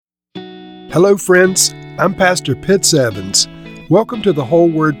Hello, friends. I'm Pastor Pitts Evans. Welcome to the Whole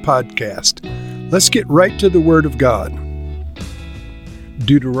Word Podcast. Let's get right to the Word of God.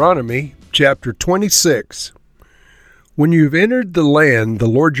 Deuteronomy chapter 26. When you've entered the land the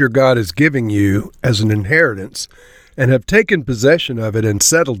Lord your God is giving you as an inheritance, and have taken possession of it and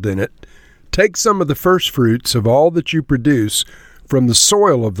settled in it, take some of the first fruits of all that you produce from the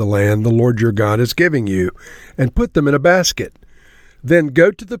soil of the land the Lord your God is giving you, and put them in a basket. Then go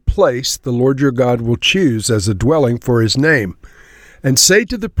to the place the Lord your God will choose as a dwelling for his name, and say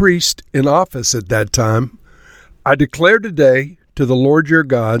to the priest in office at that time, I declare today to the Lord your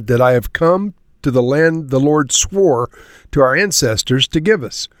God that I have come to the land the Lord swore to our ancestors to give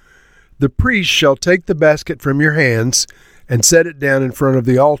us. The priest shall take the basket from your hands and set it down in front of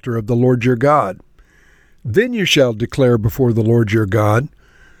the altar of the Lord your God. Then you shall declare before the Lord your God,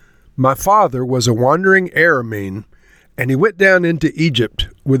 My father was a wandering Aramean, and he went down into Egypt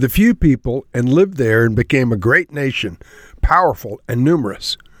with a few people and lived there and became a great nation, powerful and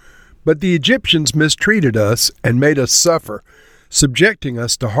numerous. But the Egyptians mistreated us and made us suffer, subjecting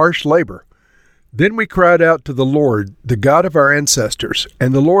us to harsh labor. Then we cried out to the Lord, the God of our ancestors,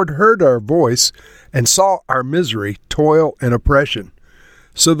 and the Lord heard our voice and saw our misery, toil, and oppression.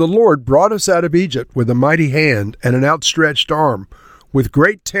 So the Lord brought us out of Egypt with a mighty hand and an outstretched arm, with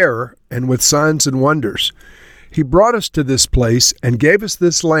great terror and with signs and wonders. He brought us to this place and gave us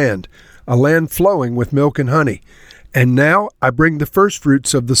this land, a land flowing with milk and honey. And now I bring the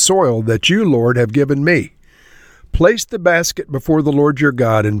firstfruits of the soil that you, Lord, have given me. Place the basket before the Lord your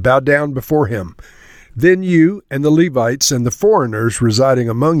God and bow down before him. Then you and the Levites and the foreigners residing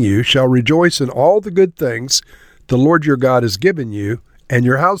among you shall rejoice in all the good things the Lord your God has given you and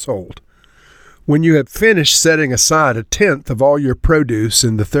your household. When you have finished setting aside a tenth of all your produce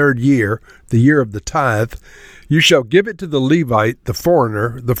in the third year, the year of the tithe, you shall give it to the Levite, the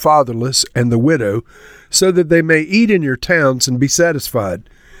foreigner, the fatherless, and the widow, so that they may eat in your towns and be satisfied.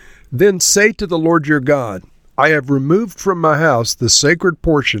 Then say to the Lord your God, I have removed from my house the sacred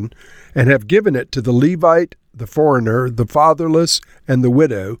portion, and have given it to the Levite, the foreigner, the fatherless, and the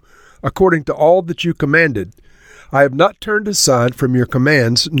widow, according to all that you commanded. I have not turned aside from your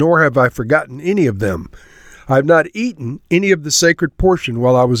commands, nor have I forgotten any of them. I have not eaten any of the sacred portion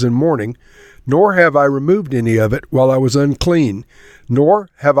while I was in mourning, nor have I removed any of it while I was unclean, nor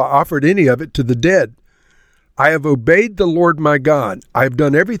have I offered any of it to the dead. I have obeyed the Lord my God. I have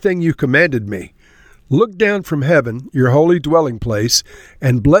done everything you commanded me. Look down from heaven, your holy dwelling place,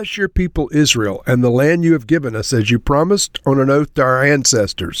 and bless your people Israel and the land you have given us as you promised on an oath to our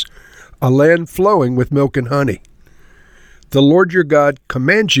ancestors, a land flowing with milk and honey. The Lord your God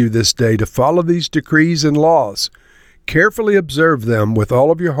commands you this day to follow these decrees and laws. Carefully observe them with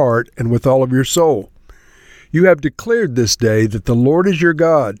all of your heart and with all of your soul. You have declared this day that the Lord is your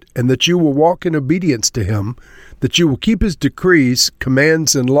God, and that you will walk in obedience to him, that you will keep his decrees,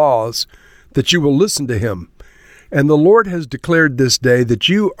 commands, and laws, that you will listen to him. And the Lord has declared this day that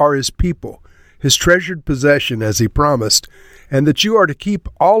you are his people, his treasured possession as he promised, and that you are to keep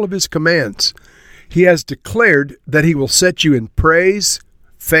all of his commands. He has declared that he will set you in praise,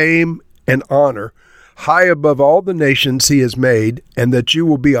 fame, and honor, high above all the nations he has made, and that you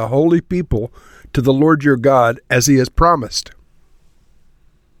will be a holy people to the Lord your God as he has promised.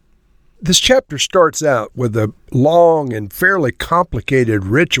 This chapter starts out with a long and fairly complicated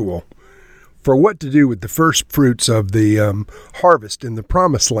ritual for what to do with the first fruits of the harvest in the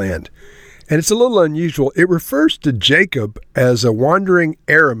Promised Land. And it's a little unusual. It refers to Jacob as a wandering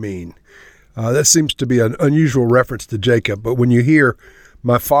Aramean. That seems to be an unusual reference to Jacob, but when you hear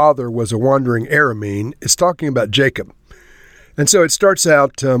my father was a wandering Aramean, it's talking about Jacob. And so it starts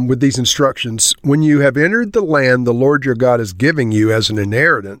out with these instructions. When you have entered the land the Lord your God is giving you as an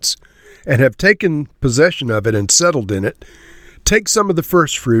inheritance, and have taken possession of it and settled in it, take some of the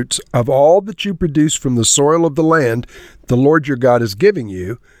first fruits of all that you produce from the soil of the land the Lord your God is giving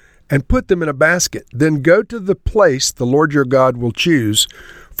you, and put them in a basket. Then go to the place the Lord your God will choose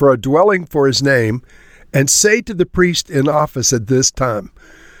for a dwelling for his name, and say to the priest in office at this time.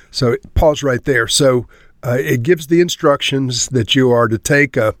 So pause right there. So it gives the instructions that you are to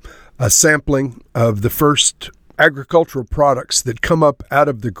take a sampling of the first agricultural products that come up out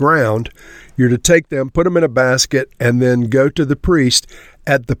of the ground. You're to take them, put them in a basket, and then go to the priest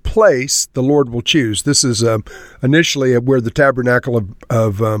at the place the Lord will choose. This is initially where the tabernacle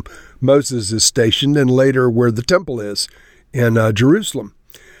of Moses is stationed, and later where the temple is in Jerusalem.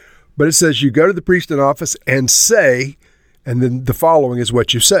 But it says you go to the priest in office and say, and then the following is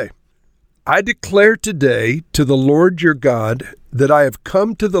what you say. I declare today to the Lord your God that I have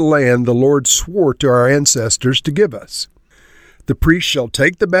come to the land the Lord swore to our ancestors to give us. The priest shall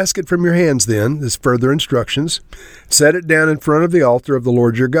take the basket from your hands then, this further instructions, set it down in front of the altar of the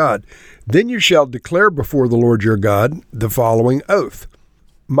Lord your God. Then you shall declare before the Lord your God the following oath.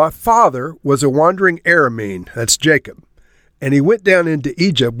 My father was a wandering Aramean, that's Jacob, and he went down into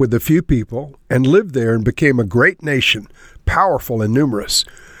Egypt with a few people and lived there and became a great nation, powerful and numerous.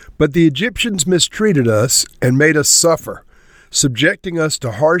 But the Egyptians mistreated us and made us suffer, subjecting us to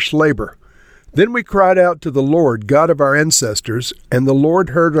harsh labor. Then we cried out to the Lord, God of our ancestors, and the Lord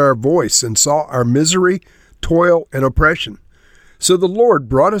heard our voice and saw our misery, toil, and oppression. So the Lord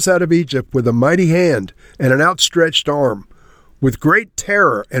brought us out of Egypt with a mighty hand and an outstretched arm, with great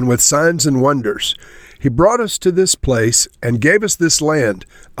terror and with signs and wonders. He brought us to this place and gave us this land,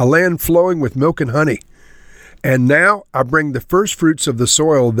 a land flowing with milk and honey. And now I bring the first fruits of the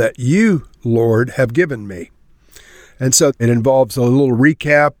soil that you, Lord, have given me. And so it involves a little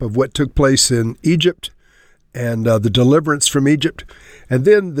recap of what took place in Egypt and the deliverance from Egypt. And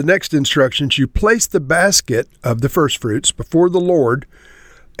then the next instructions, you place the basket of the first fruits before the Lord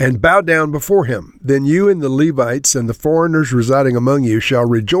and bow down before him. Then you and the Levites and the foreigners residing among you shall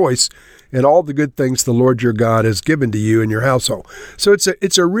rejoice in all the good things the Lord your God has given to you and your household. So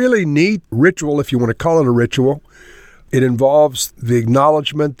it's a really neat ritual, if you want to call it a ritual. It involves the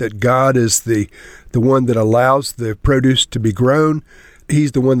acknowledgement that God is the one that allows the produce to be grown.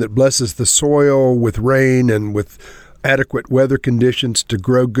 He's the one that blesses the soil with rain and with adequate weather conditions to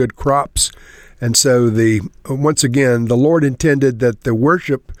grow good crops. And so once again, the Lord intended that the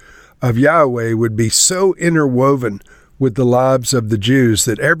worship of Yahweh would be so interwoven with the lives of the Jews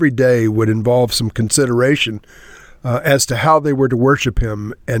that every day would involve some consideration as to how they were to worship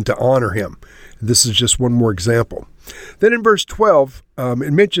him and to honor him. This is just one more example. Then in verse 12,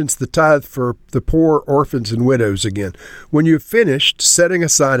 it mentions the tithe for the poor, orphans, and widows again. When you have finished setting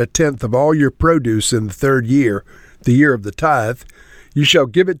aside 1/10 of all your produce in the third year, the year of the tithe, you shall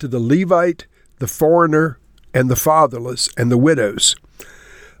give it to the Levite, the foreigner, and the fatherless, and the widows,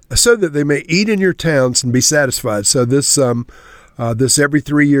 so that they may eat in your towns and be satisfied. So this every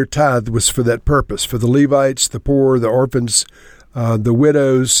 3-year tithe was for that purpose, for the Levites, the poor, the orphans, the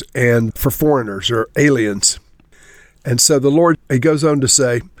widows, and for foreigners or aliens. And so the Lord, he goes on to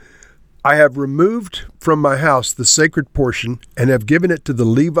say, I have removed from my house the sacred portion and have given it to the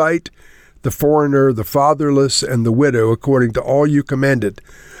Levite, the foreigner, the fatherless, and the widow, according to all you commanded.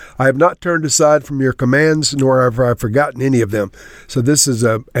 I have not turned aside from your commands, nor have I forgotten any of them. So this is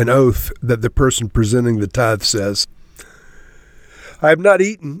an oath that the person presenting the tithe says. I have not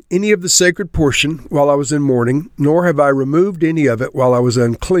eaten any of the sacred portion while I was in mourning, nor have I removed any of it while I was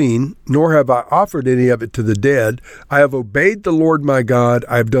unclean, nor have I offered any of it to the dead. I have obeyed the Lord my God.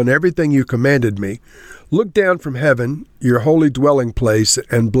 I have done everything you commanded me. Look down from heaven, your holy dwelling place,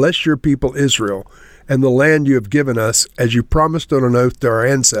 and bless your people Israel, and the land you have given us, as you promised on an oath to our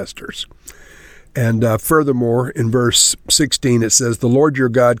ancestors. And furthermore, in verse 16, it says, the Lord your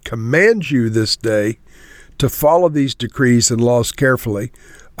God commands you this day to follow these decrees and laws carefully.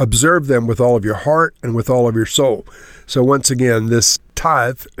 Observe them with all of your heart and with all of your soul. So once again, this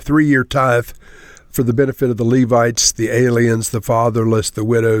tithe, 3-year tithe, for the benefit of the Levites, the aliens, the fatherless, the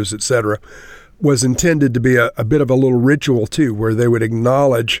widows, etc., was intended to be a bit of a little ritual too, where they would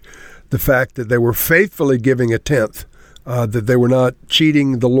acknowledge the fact that they were faithfully giving 1/10, that they were not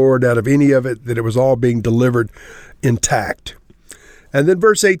cheating the Lord out of any of it, that it was all being delivered intact. And then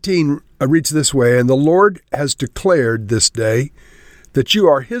verse 18 reads this way, and the Lord has declared this day that you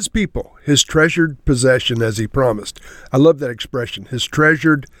are his people, his treasured possession, as he promised. I love that expression, his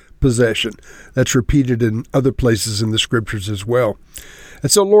treasured possession. That's repeated in other places in the scriptures as well. And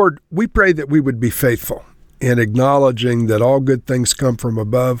so, Lord, we pray that we would be faithful in acknowledging that all good things come from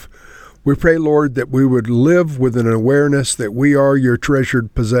above. We pray, Lord, that we would live with an awareness that we are your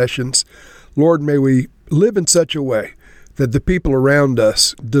treasured possessions. Lord, may we live in such a way that the people around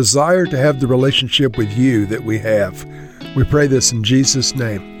us desire to have the relationship with you that we have. We pray this in Jesus'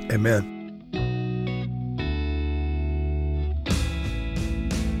 name. Amen.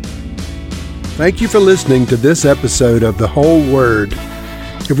 Thank you for listening to this episode of The Whole Word.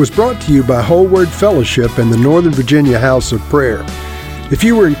 It was brought to you by Whole Word Fellowship and the Northern Virginia House of Prayer. If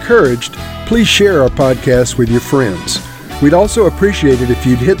you were encouraged, please share our podcast with your friends. We'd also appreciate it if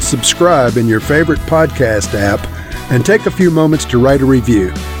you'd hit subscribe in your favorite podcast app and take a few moments to write a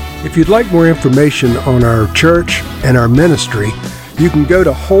review. If you'd like more information on our church and our ministry, you can go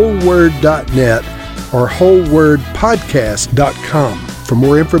to wholeword.net or wholewordpodcast.com for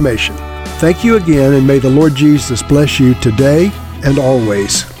more information. Thank you again, and may the Lord Jesus bless you today and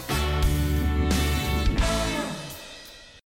always.